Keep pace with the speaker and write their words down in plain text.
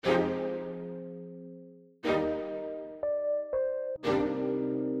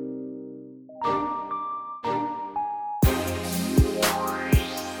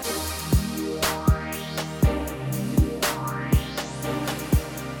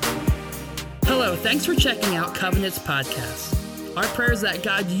So, thanks for checking out Covenant's podcast. Our prayer is that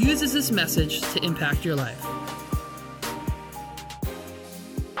God uses this message to impact your life.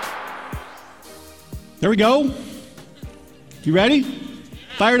 There we go. You ready?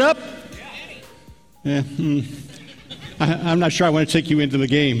 Fired up? Yeah. I'm not sure I want to take you into the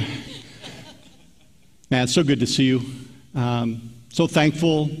game. Man, it's so good to see you. So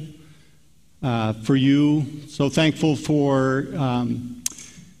thankful for you. So thankful for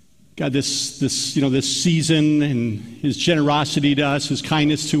God, this season and His generosity to us, His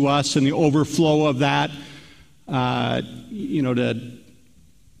kindness to us, and the overflow of that. To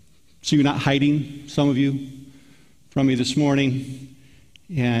see you not hiding, some of you, from me this morning,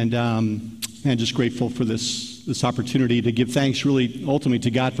 and just grateful for this opportunity to give thanks, really, ultimately, to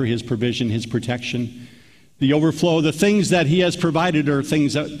God for His provision, His protection, the overflow, the things that He has provided are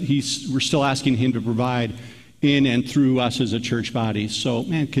things that we're still asking Him to provide in and through us as a church body. So,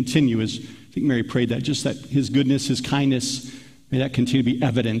 man, continue, as I think Mary prayed that, just that His goodness, His kindness, may that continue to be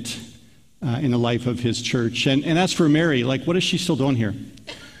evident in the life of His church. And as for Mary, what is she still doing here?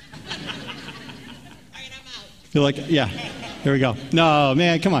 Feel like, yeah, there we go. No,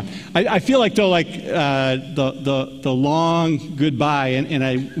 man, come on. I feel like, though, the long goodbye, and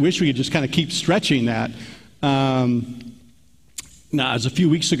I wish we could just kind of keep stretching that. It was a few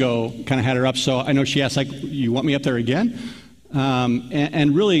weeks ago, kind of had her up, so I know she asked, you want me up there again?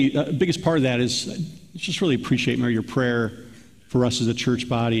 And really, the biggest part of that is just really appreciate, Mary, your prayer for us as a church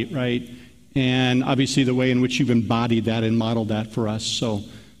body, right? And obviously the way in which you've embodied that and modeled that for us. So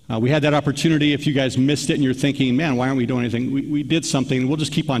we had that opportunity. If you guys missed it and you're thinking, man, why aren't we doing anything? We did something. We'll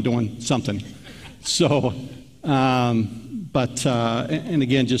just keep on doing something. So, and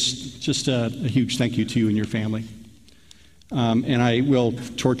again, just a huge thank you to you and your family. And I will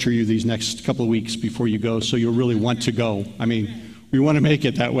torture you these next couple of weeks before you go, so you'll really want to go. I mean, we want to make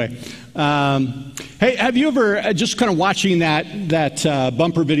it that way. Hey, have you ever, just kind of watching that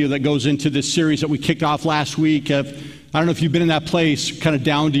bumper video that goes into this series that we kicked off last week, I don't know if you've been in that place, kind of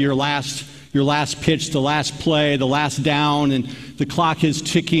down to your last pitch, the last play, the last down, and the clock is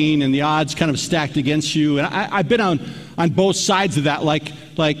ticking, and the odds kind of stacked against you. And I've been on both sides of that.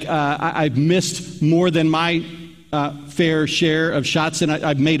 I've missed more than my fair share of shots, and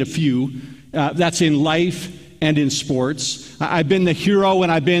I've made a few. That's in life and in sports. I've been the hero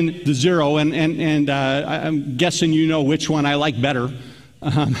and I've been the zero, and I'm guessing you know which one I like better.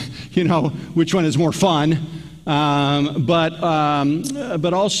 Which one is more fun, but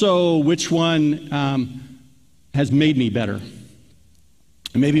also which one has made me better,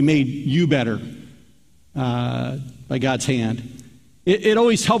 and maybe made you better by God's hand. It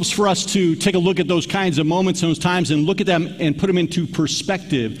always helps for us to take a look at those kinds of moments, those times, and look at them and put them into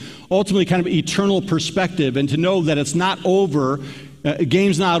perspective, ultimately kind of eternal perspective, and to know that it's not over,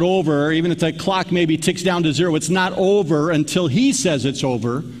 game's not over, even if the clock maybe ticks down to zero, it's not over until He says it's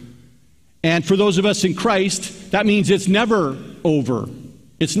over. And for those of us in Christ, that means it's never over.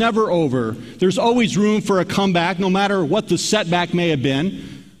 It's never over. There's always room for a comeback, no matter what the setback may have been.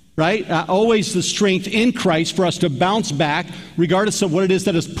 Right? Always the strength in Christ for us to bounce back, regardless of what it is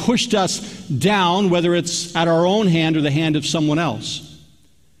that has pushed us down, whether it's at our own hand or the hand of someone else.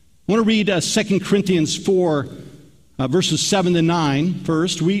 I want to read 2 Corinthians 4, verses 7 to 9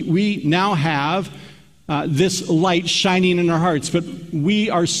 first. We now have this light shining in our hearts, but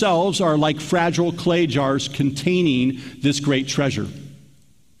we ourselves are like fragile clay jars containing this great treasure.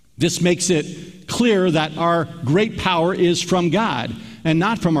 This makes it clear that our great power is from God and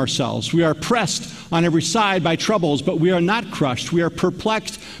not from ourselves. We are pressed on every side by troubles, but we are not crushed. We are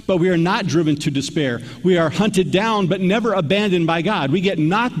perplexed, but we are not driven to despair. We are hunted down, but never abandoned by God. We get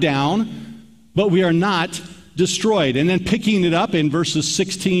knocked down, but we are not destroyed. And then picking it up in verses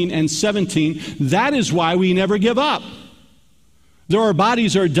 16 and 17, that is why we never give up. Though our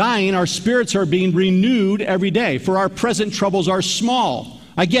bodies are dying, our spirits are being renewed every day, for our present troubles are small.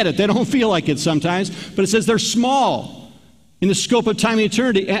 I get it. They don't feel like it sometimes, but it says they're small in the scope of time and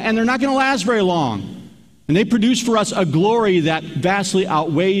eternity, and they're not going to last very long. And they produce for us a glory that vastly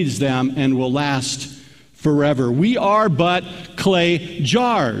outweighs them and will last forever. We are but clay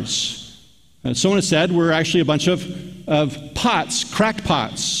jars. Someone has said we're actually a bunch of pots, cracked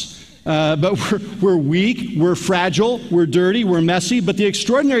pots. But we're weak, we're fragile, we're dirty, we're messy. But the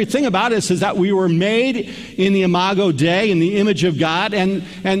extraordinary thing about us is that we were made in the Imago Dei, in the image of God. And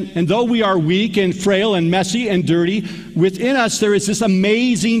though we are weak and frail and messy and dirty, within us there is this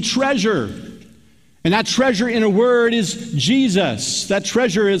amazing treasure. And that treasure, in a word, is Jesus. That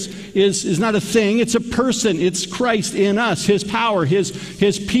treasure is not a thing, it's a person. It's Christ in us, His power, His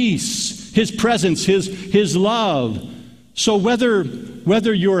peace, His presence, His love. So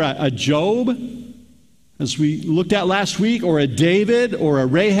whether you're a Job as we looked at last week, or a David, or a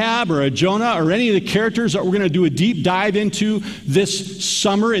Rahab, or a Jonah, or any of the characters that we're going to do a deep dive into this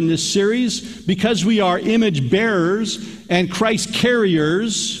summer in this series, because we are image bearers and Christ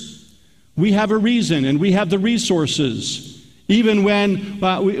carriers, we have a reason and we have the resources. Even when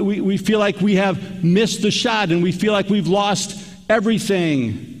we feel like we have missed the shot and we feel like we've lost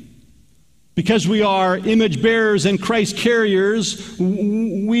everything. Because we are image bearers and Christ carriers,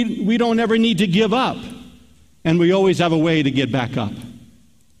 we don't ever need to give up. And we always have a way to get back up.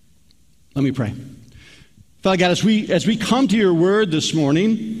 Let me pray. Father God, as we come to your word this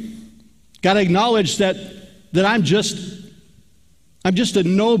morning, got to acknowledge that I'm just a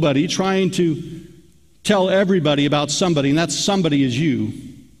nobody trying to tell everybody about somebody, and that somebody is you.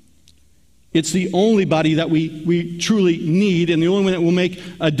 It's the only body that we truly need, and the only one that will make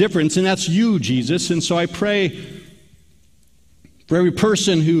a difference, and that's you, Jesus. And so I pray for every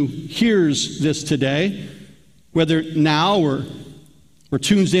person who hears this today, whether now or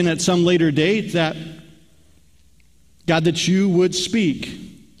tunes in at some later date, that, God, that you would speak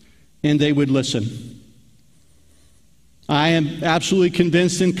and they would listen. I am absolutely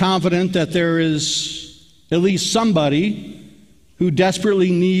convinced and confident that there is at least somebody who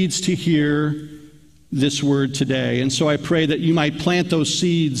desperately needs to hear this word today. And so I pray that you might plant those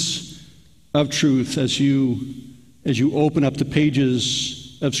seeds of truth as you open up the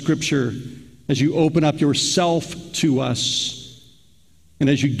pages of Scripture, as you open up yourself to us, and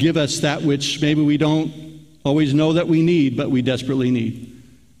as you give us that which maybe we don't always know that we need, but we desperately need.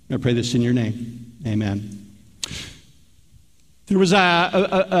 I pray this in your name. Amen. There was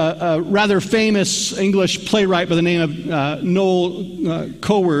a rather famous English playwright by the name of Noel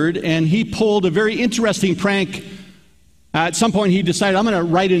Coward, and he pulled a very interesting prank. At some point, he decided, I'm going to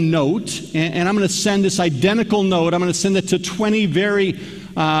write a note, and I'm going to send this identical note. I'm going to send it to 20 very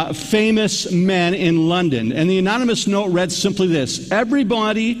famous men in London. And the anonymous note read simply this: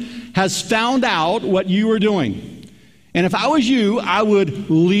 everybody has found out what you are doing. And if I was you, I would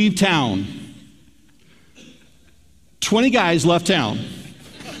leave town. 20 guys left town.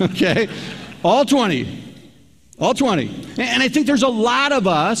 Okay? All 20. All 20. And I think there's a lot of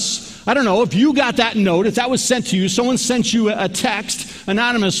us, I don't know, if you got that note, if that was sent to you, someone sent you a text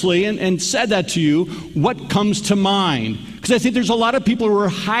anonymously and said that to you, what comes to mind? Because I think there's a lot of people who are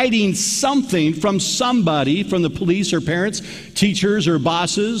hiding something from somebody, from the police or parents, teachers or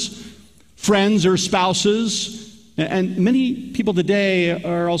bosses, friends or spouses. And many people today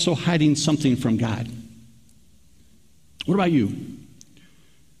are also hiding something from God. What about you? I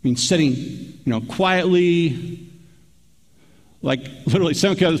mean, sitting, quietly, like literally,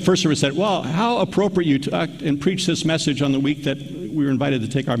 the first service said, well, how appropriate you to act and preach this message on the week that we were invited to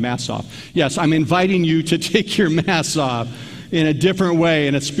take our masks off. Yes, I'm inviting you to take your masks off in a different way,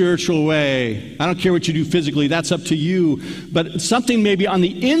 in a spiritual way. I don't care what you do physically, that's up to you. But something maybe on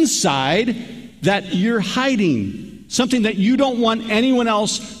the inside that you're hiding, something that you don't want anyone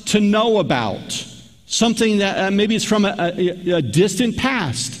else to know about. Something that maybe it's from a distant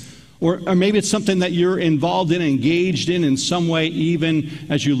past, or maybe it's something that you're involved in, engaged in some way, even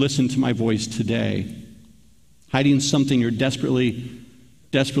as you listen to my voice today. Hiding something you're desperately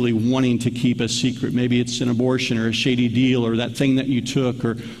wanting to keep a secret. Maybe it's an abortion or a shady deal or that thing that you took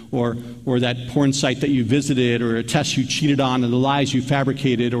or that porn site that you visited or a test you cheated on or the lies you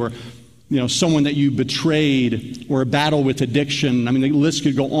fabricated or someone that you betrayed, or a battle with addiction. I mean, the list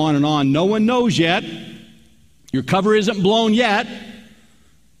could go on and on. No one knows yet. Your cover isn't blown yet.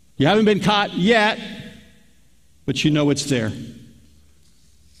 You haven't been caught yet, but you know it's there.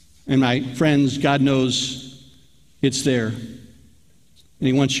 And my friends, God knows it's there. And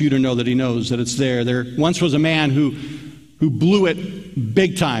he wants you to know that he knows that it's there. There once was a man who blew it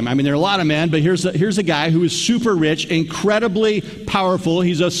big time. I mean, there are a lot of men, but here's a guy who is super rich, incredibly powerful.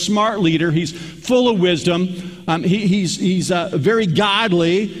 He's a smart leader. He's full of wisdom. He's very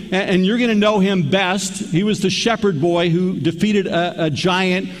godly, and you're going to know him best. He was the shepherd boy who defeated a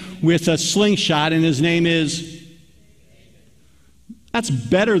giant with a slingshot, and his name is... That's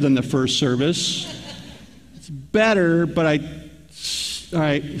better than the first service. It's better, but all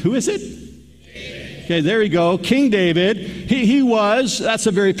right, who is it? Okay, there you go. King David. He was, that's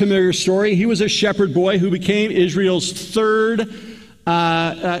a very familiar story. He was a shepherd boy who became Israel's third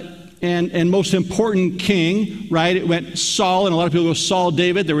and most important king, right? It went Saul, and a lot of people go Saul,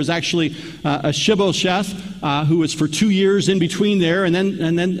 David. There was actually Mephibosheth, who was for 2 years in between there, and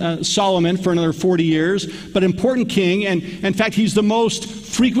then Solomon for another 40 years. But important king, and in fact, he's the most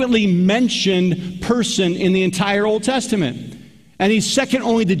frequently mentioned person in the entire Old Testament. And he's second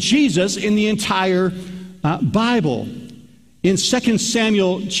only to Jesus in the entire Bible. In 2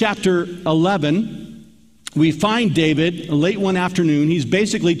 Samuel chapter 11, we find David late one afternoon. He's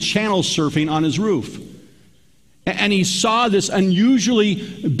basically channel surfing on his roof. And he saw this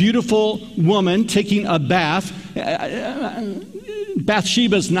unusually beautiful woman taking a bath.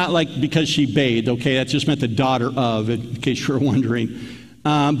 Bathsheba's not like because she bathed, okay? That just meant the daughter of, in case you're wondering.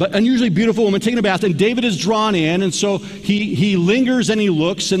 But unusually beautiful woman taking a bath, and David is drawn in, and so he lingers and he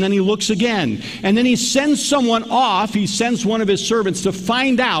looks, and then he looks again. And then he sends someone off, he sends one of his servants to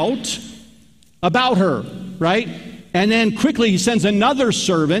find out about her, right? And then quickly he sends another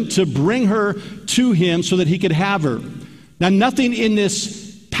servant to bring her to him so that he could have her. Now, nothing in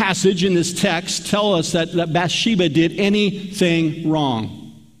this passage, in this text, tell us that Bathsheba did anything wrong.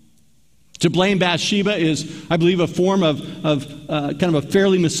 To blame Bathsheba is, I believe, a form of kind of a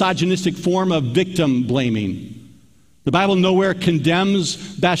fairly misogynistic form of victim blaming. The Bible nowhere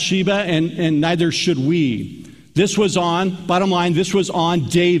condemns Bathsheba, and neither should we. This was on, bottom line, this was on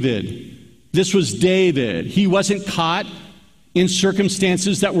David. This was David. He wasn't caught in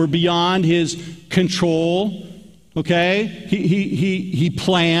circumstances that were beyond his control. Okay? He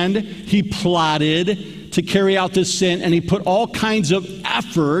planned, he plotted to carry out this sin, and he put all kinds of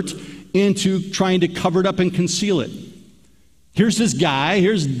effort into trying to cover it up and conceal it. Here's this guy,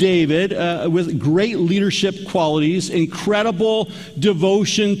 here's David, with great leadership qualities, incredible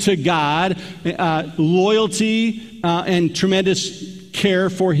devotion to God, loyalty, and tremendous care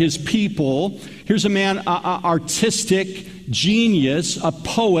for his people. Here's a man, artistic genius, a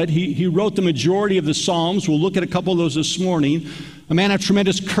poet. He wrote the majority of the Psalms. We'll look at a couple of those this morning. A man of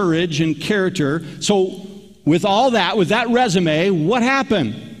tremendous courage and character. So with all that, with that resume, what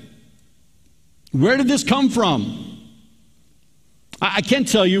happened? Where did this come from? I can't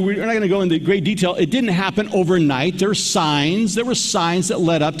tell you, we're not going to go into great detail. It didn't happen overnight. There were signs that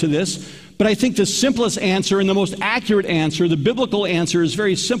led up to this. But I think the simplest answer and the most accurate answer, the biblical answer, is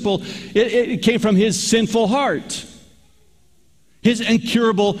very simple. It came from his sinful heart, his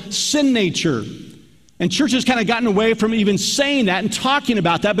incurable sin nature. And church has kind of gotten away from even saying that and talking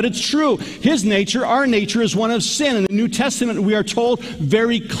about that, but it's true. His nature, our nature, is one of sin. In the New Testament, we are told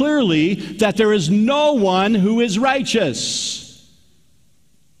very clearly that there is no one who is righteous.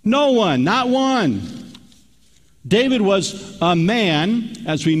 No one, not one. David was a man,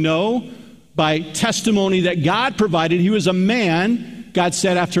 as we know, by testimony that God provided. He was a man, God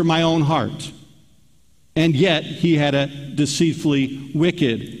said, after my own heart. And yet, he had a deceitfully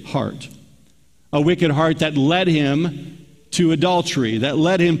wicked heart. A wicked heart that led him to adultery, that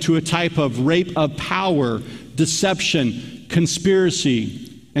led him to a type of rape of power, deception,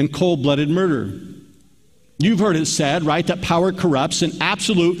 conspiracy, and cold-blooded murder. You've heard it said, right, that power corrupts, and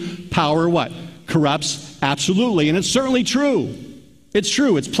absolute power, what? Corrupts absolutely. And it's certainly true. It's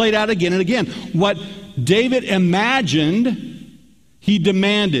true. It's played out again and again. What David imagined, he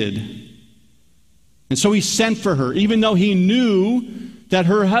demanded. And so he sent for her, even though he knew that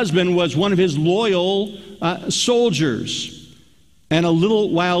her husband was one of his loyal soldiers. And a little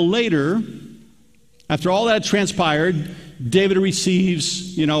while later, after all that transpired, David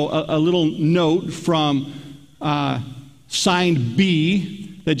receives, a little note from signed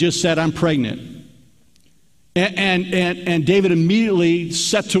B that just said, "I'm pregnant." And David immediately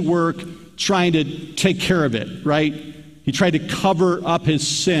set to work trying to take care of it, right? He tried to cover up his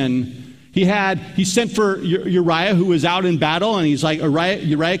sin. He sent for Uriah, who was out in battle, and he's like,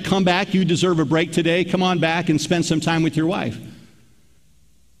 Uriah, come back. You deserve a break today. Come on back and spend some time with your wife.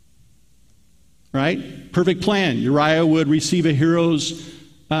 Right? Perfect plan. Uriah would receive a hero's,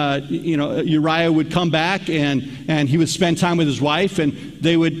 Uriah would come back and he would spend time with his wife, and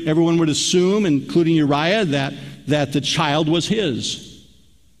everyone would assume, including Uriah, that the child was his.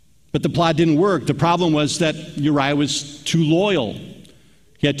 But the plot didn't work. The problem was that Uriah was too loyal.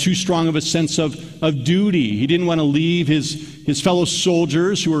 He had too strong of a sense of duty. He didn't want to leave his fellow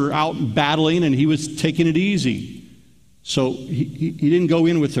soldiers who were out battling, and he was taking it easy. So he didn't go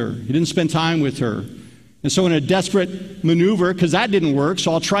in with her. He didn't spend time with her. And so in a desperate maneuver, because that didn't work,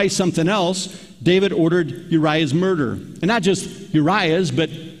 so I'll try something else, David ordered Uriah's murder. And not just Uriah's,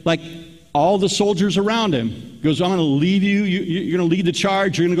 but like all the soldiers around him. He goes, I'm going to leave you. You're going to lead the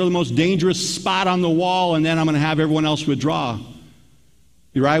charge. You're going to go to the most dangerous spot on the wall, and then I'm going to have everyone else withdraw.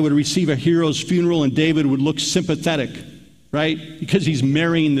 Uriah would receive a hero's funeral, and David would look sympathetic, right? Because he's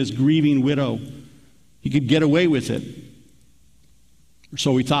marrying this grieving widow. He could get away with it. Or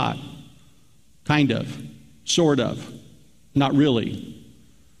so he thought. Kind of. Sort of. Not really.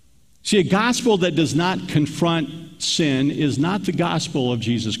 See, a gospel that does not confront sin is not the gospel of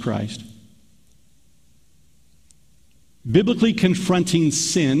Jesus Christ. Biblically confronting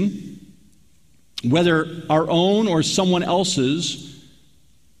sin, whether our own or someone else's,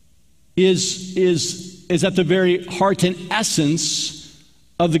 is is at the very heart and essence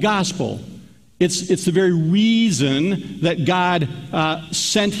of the gospel. It's the very reason that God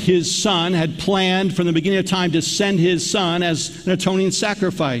sent his Son, had planned from the beginning of time to send his Son as an atoning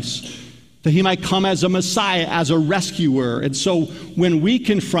sacrifice, that he might come as a Messiah, as a rescuer. And so when we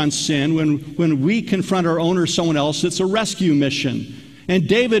confront sin, when we confront our own or someone else, it's a rescue mission. And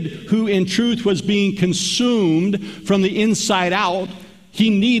David, who in truth was being consumed from the inside out,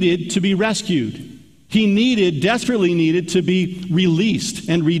 he needed to be rescued. He desperately needed to be released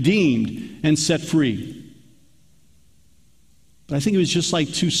and redeemed and set free. But I think he was just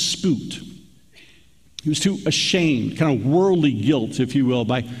like too spooked. He was too ashamed, kind of worldly guilt, if you will,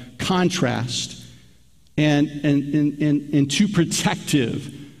 by contrast, and too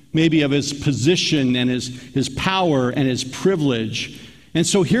protective, maybe of his position and his power and his privilege. And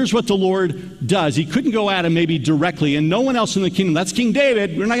so here's what the Lord does. He couldn't go at him maybe directly, and no one else in the kingdom. That's King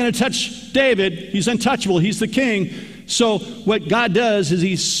David. We're not going to touch David. He's untouchable. He's the king. So what God does is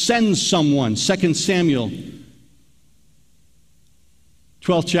he sends someone. 2 Samuel,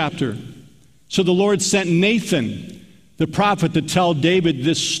 12th chapter. So the Lord sent Nathan, the prophet, to tell David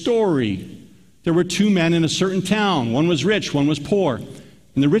this story. There were two men in a certain town. One was rich, one was poor.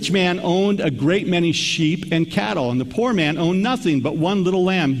 And the rich man owned a great many sheep and cattle, and the poor man owned nothing but one little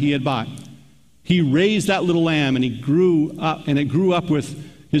lamb he had bought. He raised that little lamb, and it grew up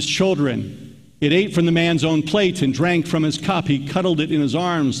with his children. It ate from the man's own plate and drank from his cup. He cuddled it in his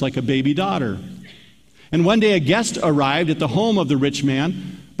arms like a baby daughter. And one day a guest arrived at the home of the rich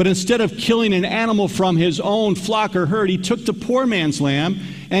man, but instead of killing an animal from his own flock or herd, he took the poor man's lamb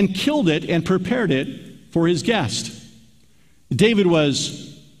and killed it and prepared it for his guest. David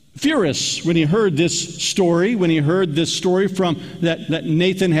was furious when he heard this story, from that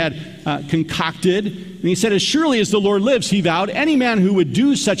Nathan had concocted. And he said, as surely as the Lord lives, he vowed, any man who would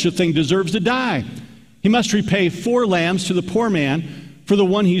do such a thing deserves to die. He must repay 4 lambs to the poor man for the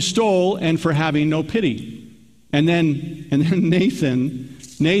one he stole and for having no pity. And then Nathan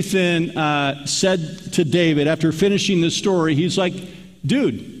said to David, after finishing the story, he's like,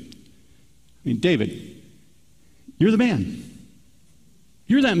 David, you're the man.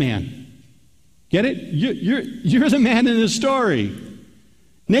 You're that man. Get it? You're the man in the story.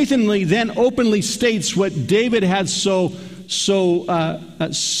 Nathan then openly states what David had so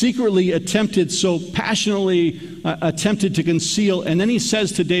secretly attempted, so passionately attempted to conceal. And then he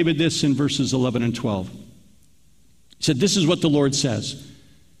says to David this in verses 11 and 12. He said, this is what the Lord says.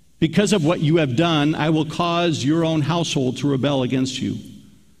 Because of what you have done, I will cause your own household to rebel against you.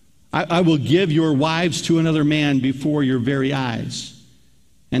 I will give your wives to another man before your very eyes,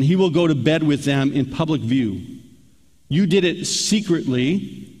 and he will go to bed with them in public view. You did it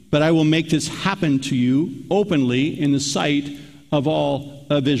secretly, but I will make this happen to you openly in the sight of all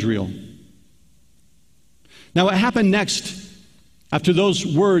of Israel. Now, what happened next, after those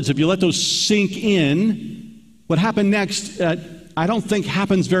words, if you let those sink in, what happened next, I don't think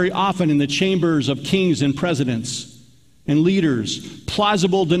happens very often in the chambers of kings and presidents and leaders.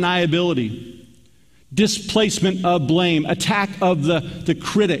 Plausible deniability. Displacement of blame, attack of the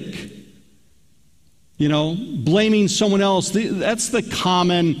critic, blaming someone else. That's the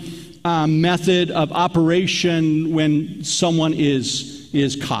common method of operation when someone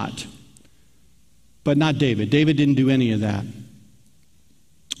is caught. But not David. David didn't do any of that.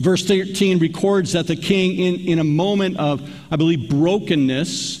 Verse 13 records that the king, in a moment of, I believe,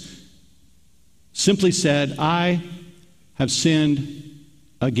 brokenness, simply said, I have sinned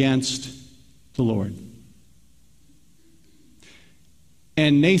against the Lord.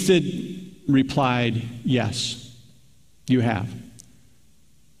 And Nathan replied, yes, you have.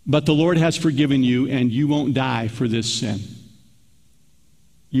 But the Lord has forgiven you, and you won't die for this sin.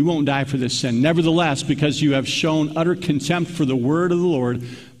 You won't die for this sin. Nevertheless, because you have shown utter contempt for the word of the Lord,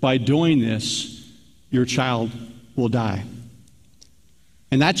 by doing this, your child will die.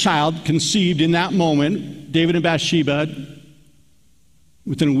 And that child conceived in that moment, David and Bathsheba,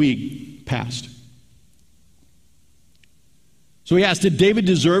 within a week passed. So he asked, did David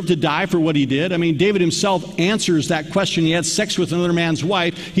deserve to die for what he did? I mean, David himself answers that question. He had sex with another man's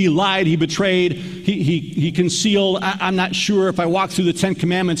wife. He lied. He betrayed. He concealed. I'm not sure if I walk through the 10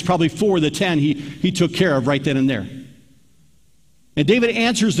 Commandments, probably 4 of the 10 he took care of right then and there. And David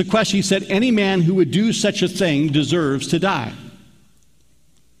answers the question. He said, any man who would do such a thing deserves to die.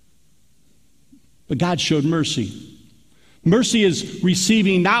 But God showed mercy. Mercy is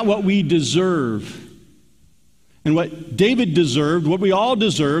receiving not what we deserve. And what David deserved, what we all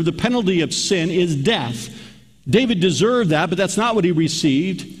deserve, the penalty of sin is death. David deserved that, but that's not what he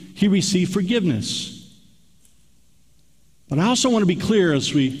received. He received forgiveness. But I also want to be clear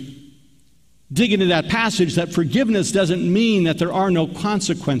as we dig into that passage that forgiveness doesn't mean that there are no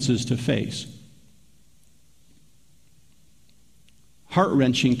consequences to face.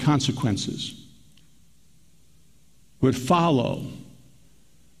 Heart-wrenching consequences would follow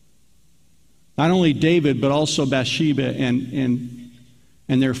not only David, but also Bathsheba and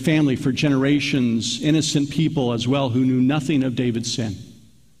their family for generations, innocent people as well who knew nothing of David's sin.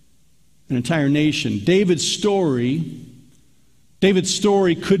 An entire nation. David's story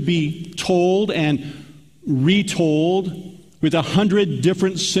could be told and retold with 100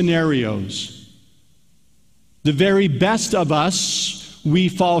 different scenarios. The very best of us, we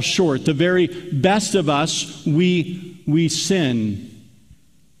fall short. The very best of us, we sin.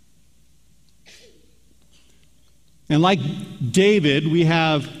 And like David, we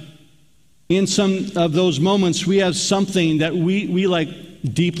have, in some of those moments, we have something that we like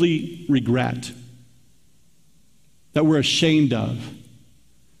deeply regret, that we're ashamed of,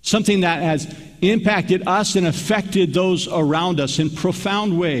 something that has impacted us and affected those around us in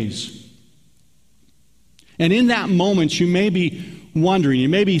profound ways. And in that moment, you may be wondering, you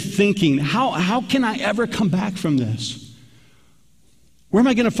may be thinking, how can I ever come back from this? Where am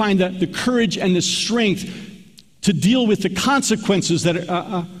I going to find the courage and the strength to deal with the consequences that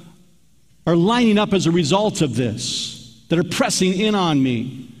are lining up as a result of this, that are pressing in on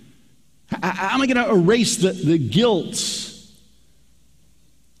me? How am I going to erase the guilt?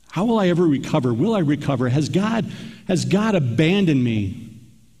 How will I ever recover? Will I recover? Has God abandoned me,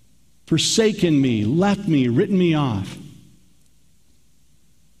 forsaken me, left me, written me off?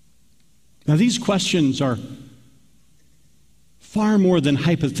 Now, these questions are far more than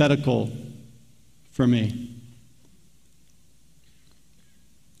hypothetical for me.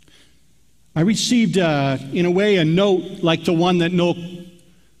 I received, in a way, a note like the one that Noel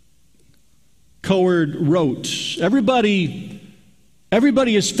Coward wrote. Everybody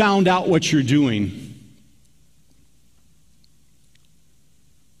has found out what you're doing.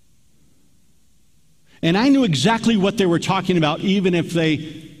 And I knew exactly what they were talking about, even if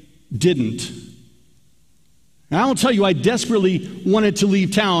they didn't. And I will tell you, I desperately wanted to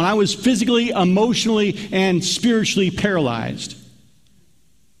leave town. I was physically, emotionally, and spiritually paralyzed.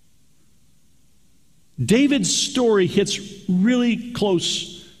 David's story hits really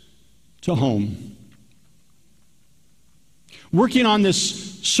close to home. Working on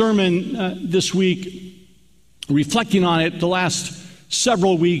this sermon this week, reflecting on it the last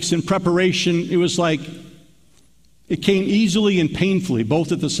several weeks in preparation, it was like it came easily and painfully,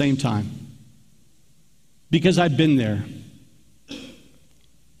 both at the same time, because I've been there.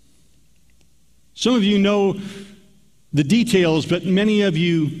 Some of you know the details, but many of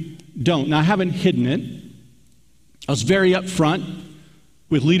you don't. Now, I haven't hidden it. I was very upfront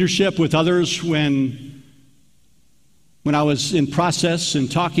with leadership, with others when I was in process and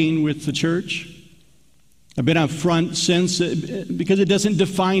talking with the church. I've been upfront since because it doesn't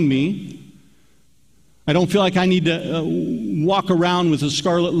define me. I don't feel like I need to walk around with a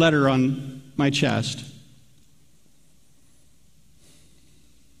scarlet letter on my chest.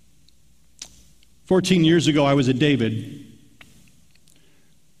 14 years ago, I was a David.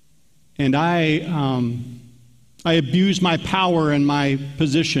 And I abused my power and my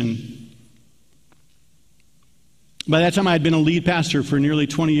position. By that time, I had been a lead pastor for nearly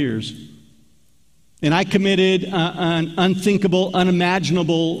 20 years. And I committed an unthinkable,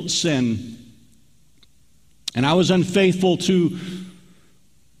 unimaginable sin. And I was unfaithful to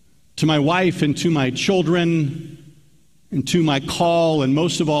my wife and to my children and to my call, and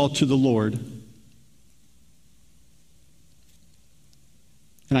most of all, to the Lord.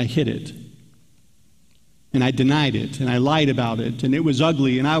 And I hid it. And I denied it. And I lied about it. And it was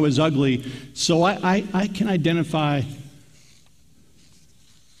ugly. And I was ugly. So I can identify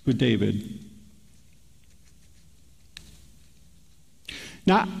with David.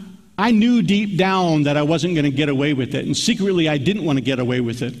 Now, I knew deep down that I wasn't going to get away with it. And secretly, I didn't want to get away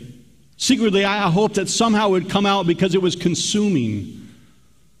with it. Secretly, I hoped that somehow it would come out because it was consuming,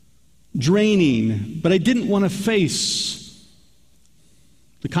 draining. But I didn't want to face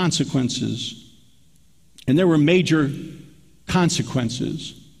the consequences. And there were major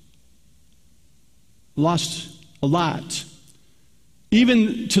consequences. Lost a lot.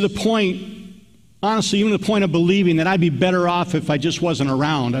 Even to the point, honestly, even to the point of believing that I'd be better off if I just wasn't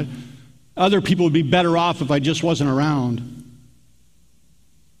around. Other people would be better off if I just wasn't around.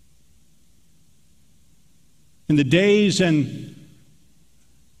 In the days and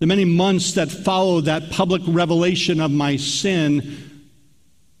the many months that followed that public revelation of my sin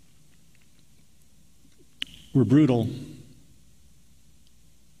were brutal.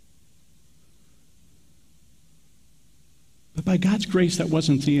 But by God's grace, that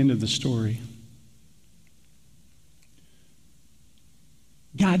wasn't the end of the story.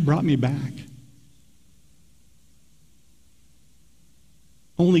 God brought me back.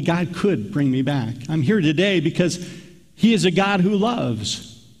 Only God could bring me back. I'm here today because He is a God who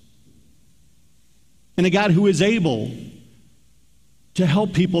loves and a God who is able to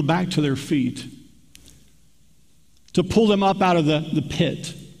help people back to their feet, to pull them up out of the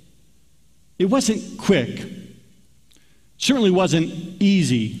pit. It wasn't quick. Certainly wasn't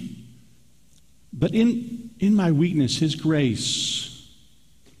easy. But in my weakness, His grace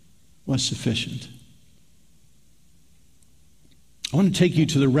was sufficient. I want to take you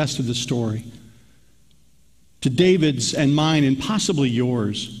to the rest of the story, to David's and mine and possibly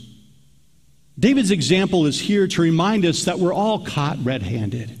yours. David's example is here to remind us that we're all caught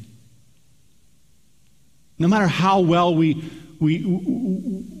red-handed. No matter how well we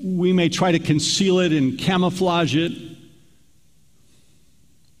may try to conceal it and camouflage it,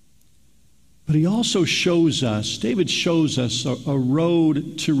 but he also shows us, David shows us a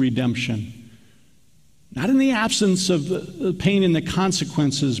road to redemption. Not in the absence of the pain and the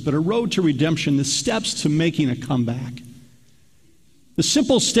consequences, but a road to redemption, the steps to making a comeback. The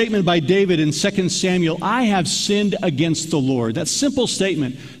simple statement by David in 2 Samuel, I have sinned against the Lord. That simple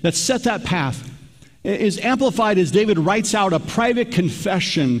statement that set that path is amplified as David writes out a private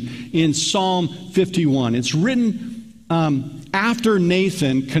confession in Psalm 51. It's written after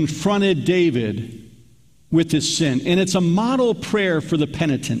Nathan confronted David with his sin, and it's a model prayer for the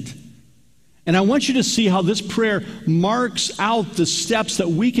penitent. And I want you to see how this prayer marks out the steps that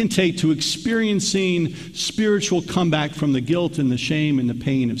we can take to experiencing spiritual comeback from the guilt and the shame and the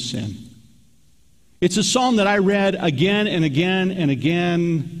pain of sin. It's a psalm that I read again and again and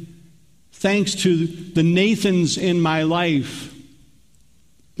again, thanks to the Nathans in my life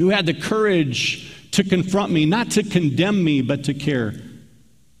who had the courage to confront me, not to condemn me, but to care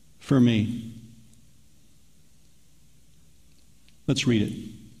for me. Let's read it.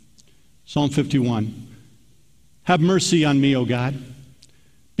 Psalm 51. Have mercy on me, O God,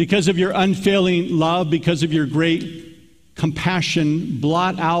 because of your unfailing love, because of your great compassion,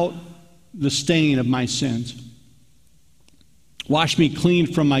 blot out the stain of my sins. Wash me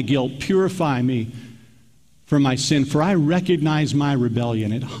clean from my guilt. Purify me from my sin, for I recognize my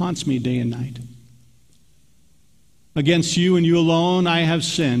rebellion. It haunts me day and night. Against you and you alone I have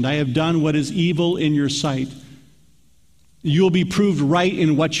sinned. I have done what is evil in your sight. You will be proved right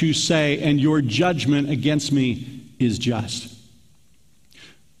in what you say, and your judgment against me is just.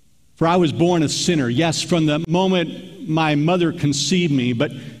 For I was born a sinner, yes, from the moment my mother conceived me,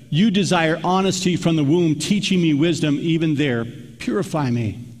 but you desire honesty from the womb, teaching me wisdom even there. Purify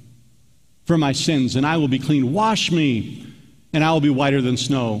me from my sins, and I will be clean. Wash me, and I will be whiter than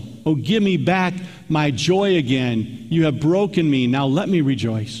snow. Oh, give me back my joy again. You have broken me. Now let me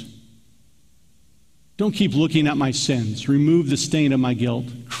rejoice. Don't keep looking at my sins. Remove the stain of my guilt.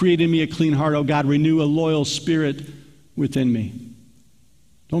 Create in me a clean heart, O God. Renew a loyal spirit within me.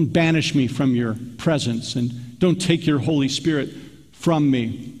 Don't banish me from your presence, and don't take your Holy Spirit from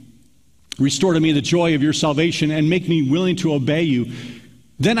me. Restore to me the joy of your salvation and make me willing to obey you.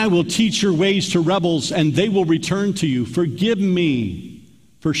 Then I will teach your ways to rebels, and they will return to you. Forgive me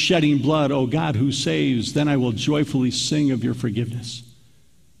for shedding blood, O God, who saves. Then I will joyfully sing of your forgiveness.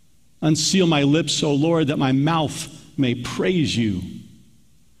 Unseal my lips, O Lord, that my mouth may praise you.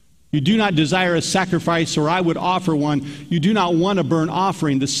 You do not desire a sacrifice, or I would offer one. You do not want a burnt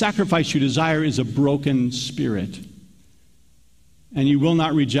offering. The sacrifice you desire is a broken spirit. And you will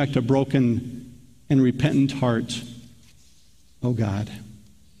not reject a broken and repentant heart, O God.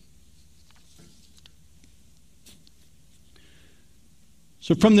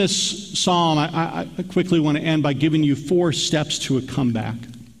 So from this psalm, I quickly want to end by giving you 4 steps to a comeback.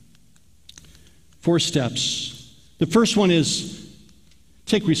 4 steps. The first one is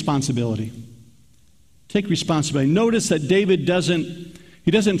take responsibility. Take responsibility. Notice that David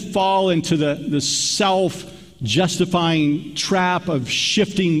doesn't fall into the self-justifying trap of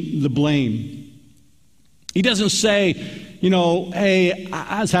shifting the blame. He doesn't say, hey,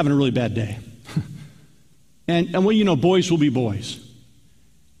 I was having a really bad day. and well, boys will be boys.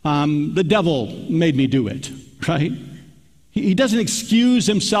 The devil made me do it, right? He doesn't excuse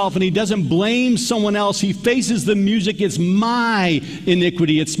himself, and he doesn't blame someone else. He faces the music. It's my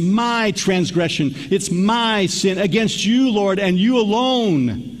iniquity. It's my transgression. It's my sin. Against you, Lord, and you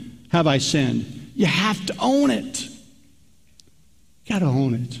alone have I sinned. You have to own it. You got to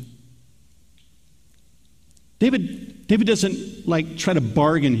own it. David doesn't try to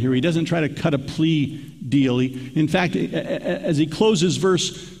bargain here. He doesn't try to cut a plea deal. In fact, as he closes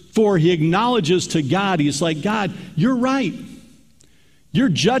verse 4, he acknowledges to God, he's like, God, you're right. Your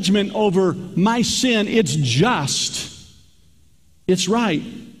judgment over my sin, it's just. It's right.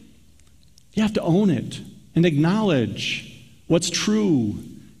 You have to own it and acknowledge what's true.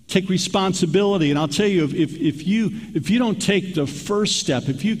 Take responsibility. And I'll tell you, if you don't take the first step,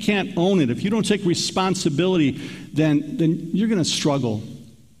 if you can't own it, if you don't take responsibility, then you're going to struggle.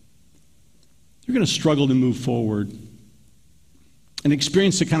 You're going to struggle to move forward and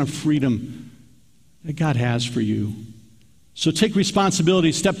experience the kind of freedom that God has for you. So take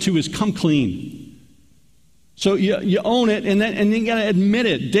responsibility. Step 2 is come clean. So you own it, and then you got to admit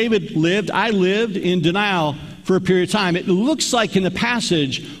it. I lived in denial for a period of time. It looks like in the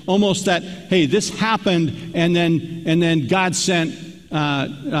passage almost that, hey, this happened, and then God sent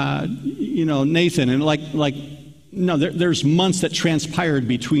Nathan, and no, there's months that transpired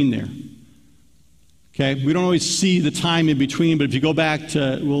between there. Okay, we don't always see the time in between, but if you go back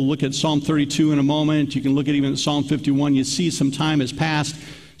we'll look at Psalm 32 in a moment. You can look at even Psalm 51. You see some time has passed.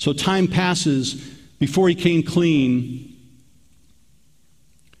 So time passes before he came clean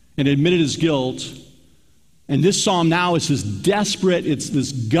and admitted his guilt. And this psalm now is this desperate, it's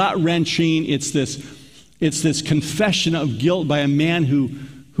this gut-wrenching, it's this confession of guilt by a man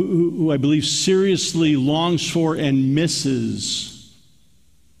who I believe seriously longs for and misses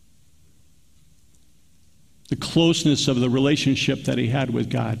the closeness of the relationship that he had with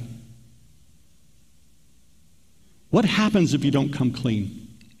God. What happens if you don't come clean?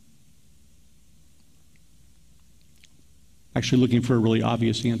 Actually looking for a really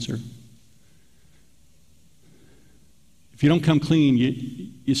obvious answer. If you don't come clean,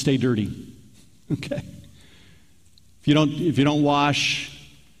 you stay dirty. Okay? If you don't wash,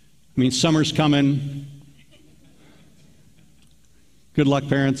 summer's coming. Good luck,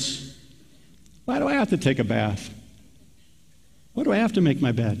 parents. Why do I have to take a bath? Why do I have to make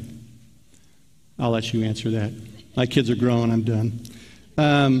my bed? I'll let you answer that. My kids are grown, I'm done.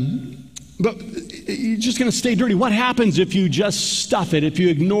 But you're just going to stay dirty. What happens if you just stuff it, if you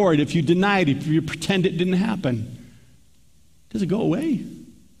ignore it, if you deny it, if you pretend it didn't happen? Does it go away?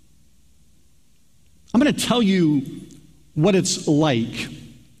 I'm going to tell you what it's like.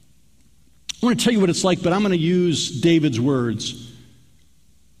 I want to tell you what it's like, but I'm going to use David's words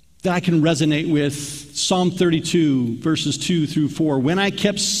that I can resonate with. Psalm 32, verses 2 through 4. When I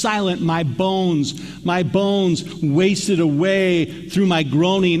kept silent, my bones wasted away through my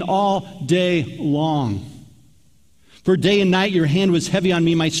groaning all day long. For day and night your hand was heavy on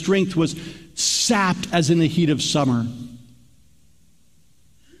me. My strength was sapped as in the heat of summer.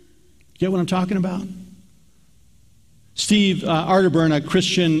 Get what I'm talking about? Steve Arterburn, a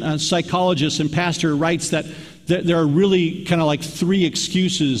Christian psychologist and pastor, writes that there are really kind of like 3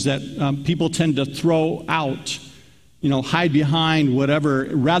 excuses that people tend to throw out, hide behind, whatever,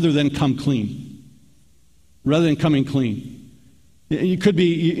 rather than come clean. Rather than coming clean. It could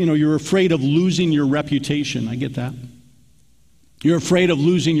be, you're afraid of losing your reputation. I get that. You're afraid of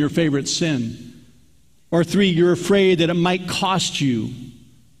losing your favorite sin. Or 3, you're afraid that it might cost you,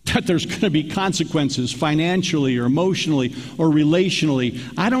 that there's going to be consequences financially or emotionally or relationally.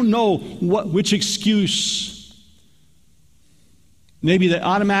 I don't know which excuse. Maybe that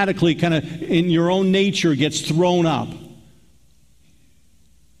automatically kind of in your own nature gets thrown up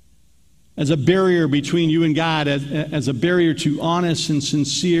as a barrier between you and God, as a barrier to honest and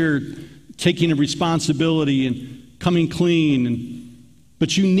sincere taking of responsibility and coming clean.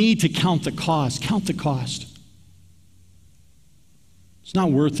 But you need to count the cost. Count the cost. It's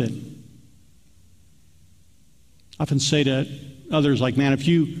not worth it. I often say to others, like, man,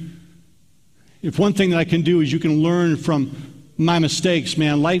 if one thing that I can do is you can learn from my mistakes,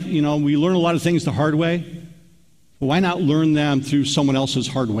 man, life, we learn a lot of things the hard way. Well, why not learn them through someone else's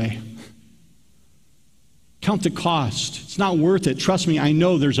hard way? Count the cost. It's not worth it. Trust me, I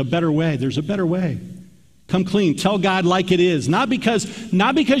know there's a better way. There's a better way. Come clean. Tell God like it is. Not because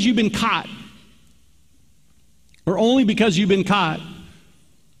you've been caught, or only because you've been caught,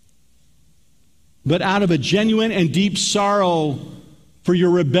 but out of a genuine and deep sorrow for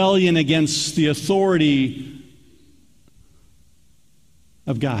your rebellion against the authority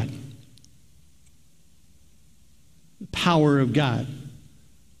of God. The power of God.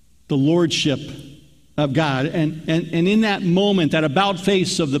 The lordship of God. And in that moment, that about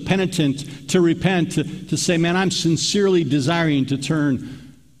face of the penitent to repent, to say, man, I'm sincerely desiring to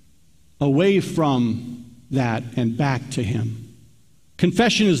turn away from that and back to Him.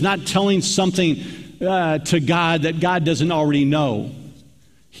 Confession is not telling something to God that God doesn't already know.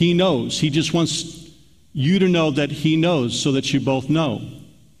 He knows. He just wants you to know that He knows so that you both know.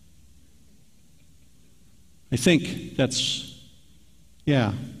 I think that's,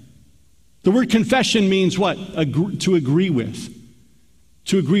 yeah. The word confession means what? To agree with.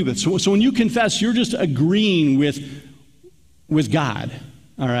 To agree with. So when you confess, you're just agreeing with God.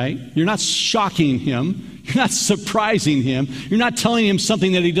 all right? You're not shocking him. You're not surprising him. You're not telling him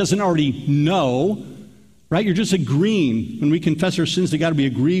something that he doesn't already know, right? You're just agreeing. When we confess our sins to God, we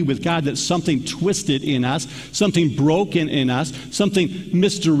agree with God that something twisted in us, something broken in us, something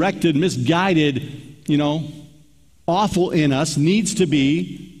misdirected, misguided, awful in us needs to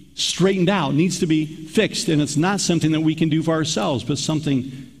be straightened out, needs to be fixed. And it's not something that we can do for ourselves, but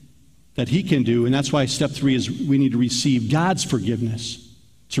something that he can do. And that's why step 3 is we need to receive God's forgiveness,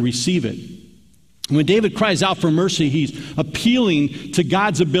 to receive it. When David cries out for mercy, he's appealing to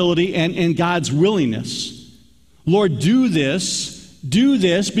God's ability and God's willingness. Lord, do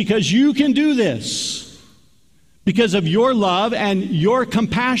this because you can do this. Because of your love and your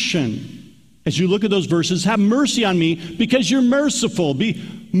compassion. As you look at those verses, have mercy on me because you're merciful.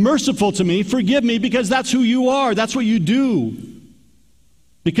 Be merciful to me. Forgive me because that's who you are. That's what you do.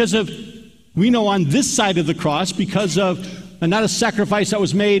 Because of, we know on this side of the cross, because of not a sacrifice that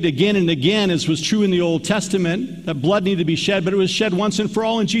was made again and again, as was true in the Old Testament, that blood needed to be shed, but it was shed once and for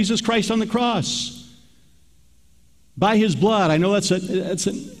all in Jesus Christ on the cross. By his blood. I know that's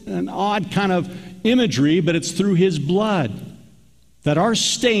an odd kind of imagery, but it's through his blood that our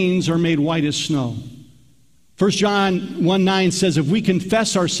stains are made white as snow. 1 John 1:9 says, if we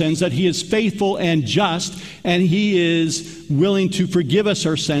confess our sins, that he is faithful and just, and he is willing to forgive us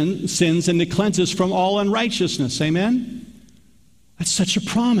our sins and to cleanse us from all unrighteousness. Amen? That's such a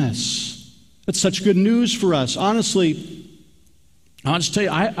promise. That's such good news for us. Honestly, I'll just tell you,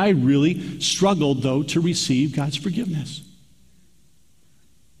 I really struggled, though, to receive God's forgiveness.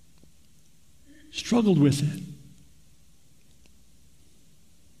 Struggled with it.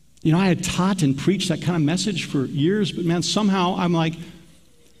 I had taught and preached that kind of message for years, but man, somehow I'm like, I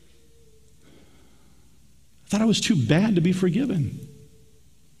thought I was too bad to be forgiven.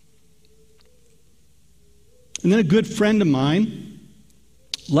 And then a good friend of mine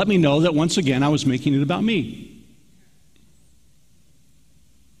let me know that once again I was making it about me.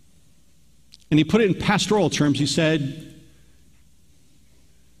 And he put it in pastoral terms. He said,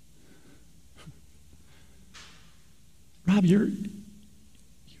 Rob, you're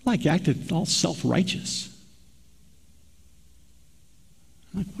like acted all self-righteous.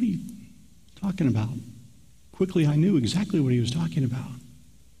 I'm like, what are you talking about? Quickly, I knew exactly what he was talking about.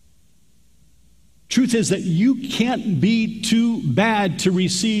 Truth is that you can't be too bad to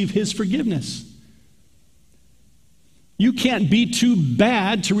receive his forgiveness. You can't be too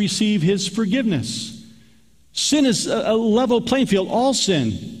bad to receive his forgiveness. Sin is a level playing field. All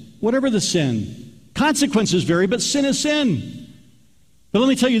sin, whatever the sin. Consequences vary, but sin is sin. But let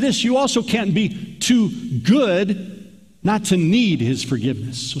me tell you this, you also can't be too good not to need his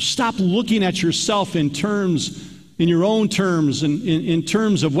forgiveness. So stop looking at yourself in your own terms, and in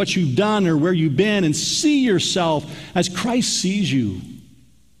terms of what you've done or where you've been, and see yourself as Christ sees you.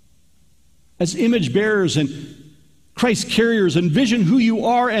 As image bearers and Christ carriers, envision who you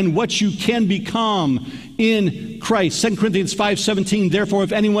are and what you can become in Christ. 2 Corinthians 5:17, therefore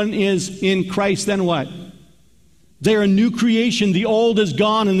if anyone is in Christ, then what? They are a new creation. The old is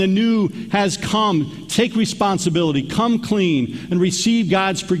gone and the new has come. Take responsibility. Come clean and receive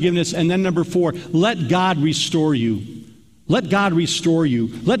God's forgiveness. And then number 4, let God restore you. Let God restore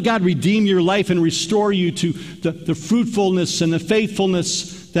you. Let God redeem your life and restore you to the fruitfulness and the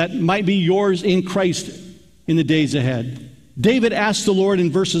faithfulness that might be yours in Christ in the days ahead. David asked the Lord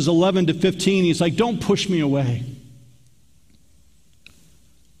in verses 11 to 15, he's like, don't push me away.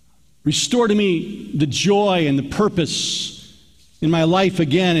 Restore to me the joy and the purpose in my life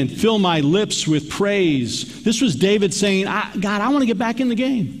again, and fill my lips with praise. This was David saying, God, I want to get back in the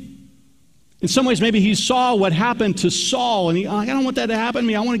game. In some ways, maybe he saw what happened to Saul, and I don't want that to happen to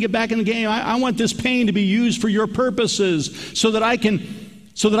me. I want to get back in the game. I want this pain to be used for your purposes, so that I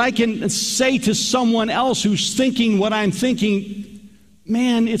can say to someone else who's thinking what I'm thinking,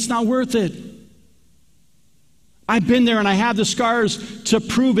 man, it's not worth it. I've been there and I have the scars to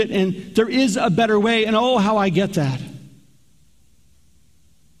prove it, and there is a better way, and oh, how I get that.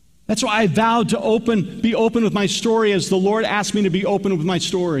 That's why I vowed to be open with my story as the Lord asked me to be open with my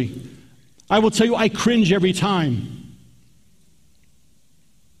story. I will tell you, I cringe every time.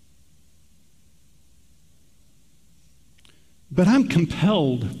 But I'm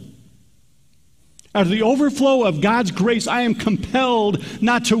compelled. Out of the overflow of God's grace, I am compelled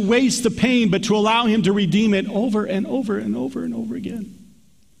not to waste the pain, but to allow him to redeem it over and over and over and over again.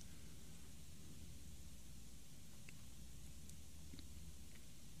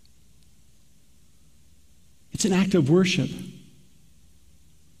 It's an act of worship.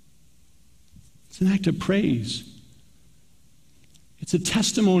 It's an act of praise. It's a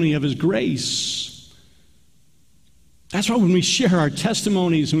testimony of his grace. That's why when we share our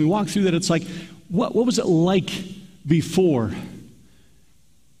testimonies and we walk through that, it's like, what was it like before?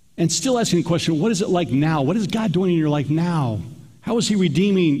 And still asking the question, what is it like now? What is God doing in your life now? How is he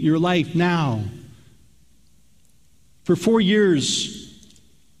redeeming your life now? For 4 years,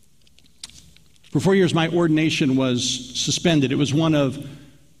 my ordination was suspended. It was one of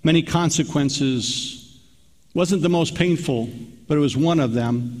many consequences. It wasn't the most painful, but it was one of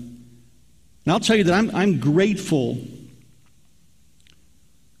them. And I'll tell you that I'm grateful.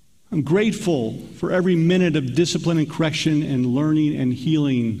 I'm grateful for every minute of discipline and correction and learning and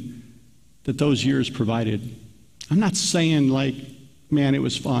healing that those years provided. I'm not saying like, man, it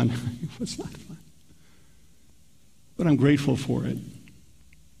was fun. It was not fun. But I'm grateful for it.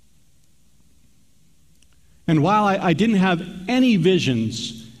 And while I didn't have any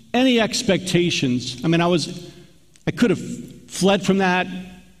visions, any expectations, I could have fled from that,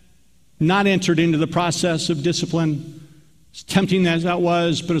 not entered into the process of discipline, as tempting as that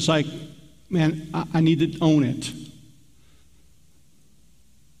was, but it's like, man, I need to own it.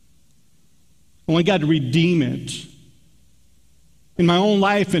 I want God to redeem it in my own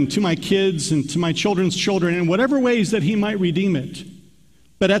life and to my kids and to my children's children in whatever ways that he might redeem it.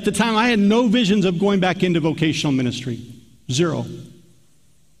 But at the time, I had no visions of going back into vocational ministry. Zero.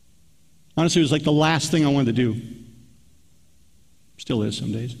 Honestly, it was like the last thing I wanted to do. Still is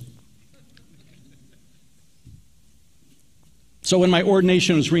some days. So when my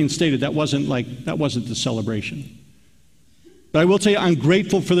ordination was reinstated, that wasn't the celebration. But I will tell you, I'm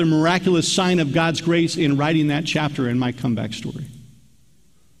grateful for the miraculous sign of God's grace in writing that chapter in my comeback story.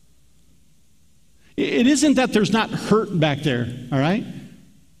 It isn't that there's not hurt back there, all right?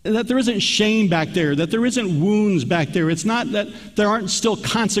 That there isn't shame back there, that there isn't wounds back there. It's not that there aren't still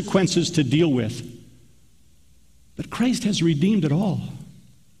consequences to deal with. But Christ has redeemed it all.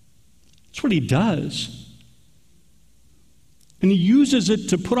 That's what he does. And he uses it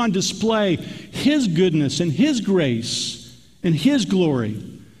to put on display his goodness and his grace and his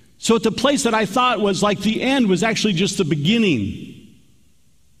glory. So at the place that I thought was like the end was actually just the beginning.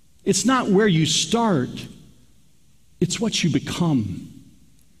 It's not where you start. It's what you become.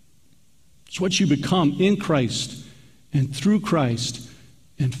 It's what you become in Christ and through Christ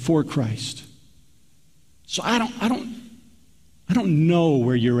and for Christ. So I don't know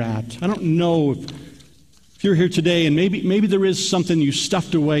where you're at. I don't know if you're here today and maybe there is something you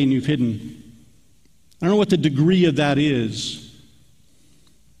stuffed away and you've hidden. I don't know what the degree of that is.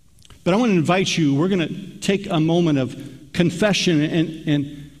 But I want to invite you, we're going to take a moment of confession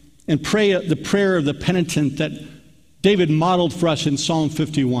and pray the prayer of the penitent that David modeled for us in Psalm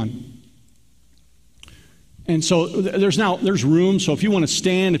 51. And so there's room, so if you want to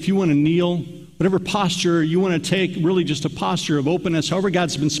stand, if you want to kneel, whatever posture you want to take, really just a posture of openness, however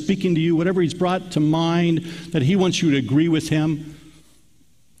God's been speaking to you, whatever he's brought to mind that he wants you to agree with him.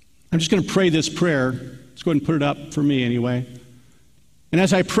 I'm just going to pray this prayer. Let's go ahead and put it up for me anyway. And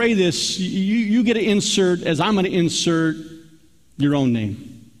as I pray this, you get to insert, as I'm going to insert, your own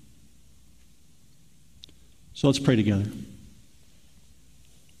name. So let's pray together.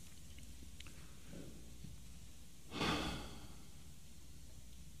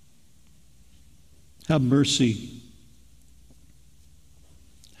 Have mercy.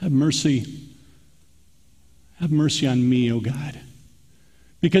 Have mercy. Have mercy on me, O God.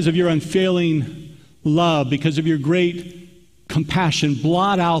 Because of your unfailing love, because of your great compassion,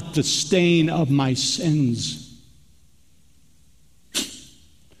 blot out the stain of my sins.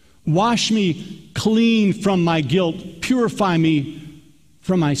 Wash me clean from my guilt. Purify me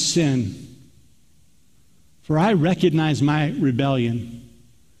from my sin. For I recognize my rebellion,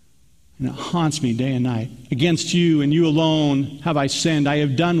 and it haunts me day and night. Against you and you alone have I sinned. I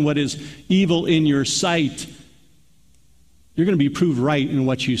have done what is evil in your sight. You're going to be proved right in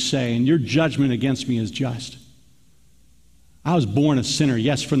what you say, and your judgment against me is just. I was born a sinner,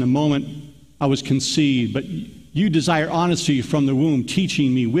 yes, from the moment I was conceived, but you desire honesty from the womb,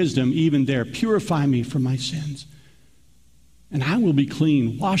 teaching me wisdom even there. Purify me from my sins, and I will be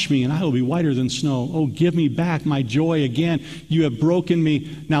clean. Wash me, and I will be whiter than snow. Oh, give me back my joy again. You have broken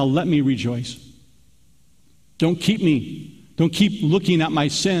me. Now let me rejoice. Don't keep looking at my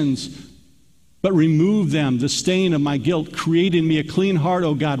sins, but remove them, the stain of my guilt. Create in me a clean heart,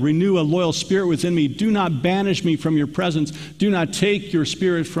 O God. Renew a loyal spirit within me. Do not banish me from your presence. Do not take your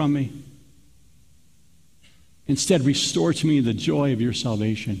spirit from me. Instead, restore to me the joy of your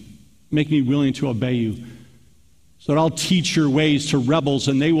salvation. Make me willing to obey you, so that I'll teach your ways to rebels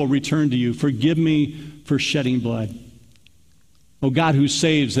and they will return to you. Forgive me for shedding blood. O God who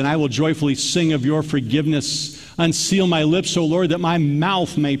saves, and I will joyfully sing of your forgiveness. Unseal my lips, O Lord, that my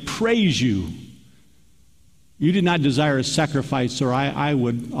mouth may praise you. You did not desire a sacrifice, or I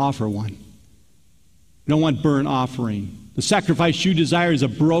would offer one. You don't want burnt offering. The sacrifice you desire is a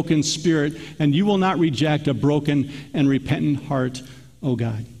broken spirit, and you will not reject a broken and repentant heart, O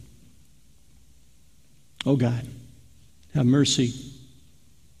God. O God, have mercy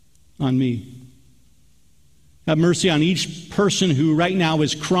on me. Have mercy on each person who right now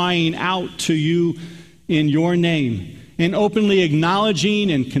is crying out to you in your name and openly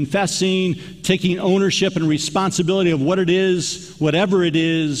acknowledging and confessing, taking ownership and responsibility of what it is, whatever it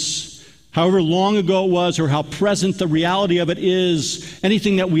is, however long ago it was, or how present the reality of it is,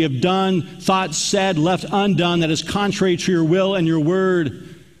 anything that we have done, thought, said, left undone that is contrary to your will and your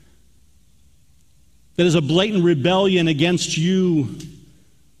word, that is a blatant rebellion against you.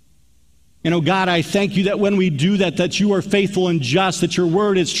 And, oh God, I thank you that when we do that, that you are faithful and just, that your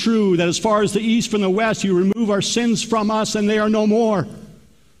word is true, that as far as the east from the west, you remove our sins from us and they are no more.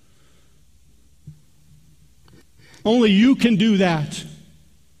 Only you can do that.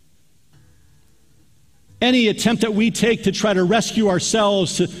 Any attempt that we take to try to rescue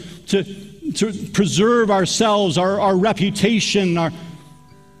ourselves, to preserve ourselves, our reputation, our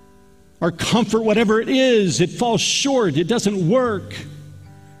comfort, whatever it is, it falls short. It doesn't work.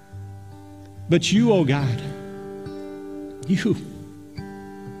 But you, oh God, you,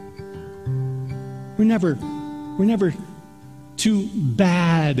 we're never too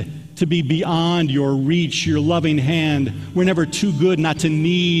bad to be beyond your reach, your loving hand. We're never too good not to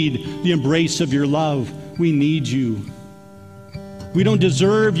need the embrace of your love. We need you. We don't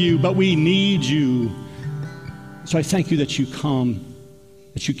deserve you, but we need you. So I thank you that you come,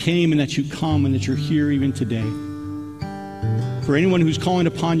 that you came and that you come and that you're here even today. For anyone who's calling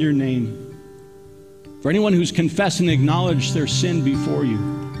upon your name, for anyone who's confessed and acknowledged their sin before you,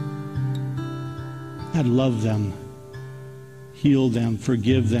 God, love them, heal them,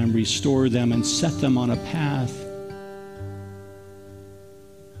 forgive them, restore them, and set them on a path.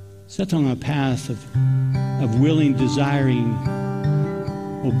 Set them on a path of willing, desiring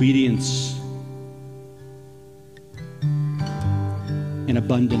obedience and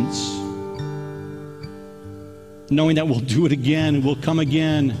abundance. Knowing that we'll do it again and we'll come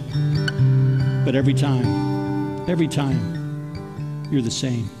again. But every time, you're the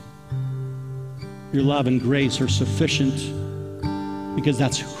same. Your love and grace are sufficient because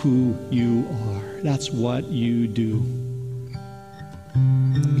that's who you are. That's what you do.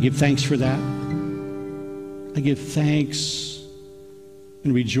 I give thanks for that. I give thanks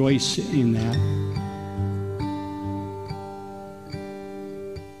and rejoice in that.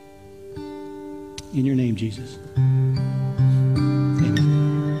 In your name, Jesus.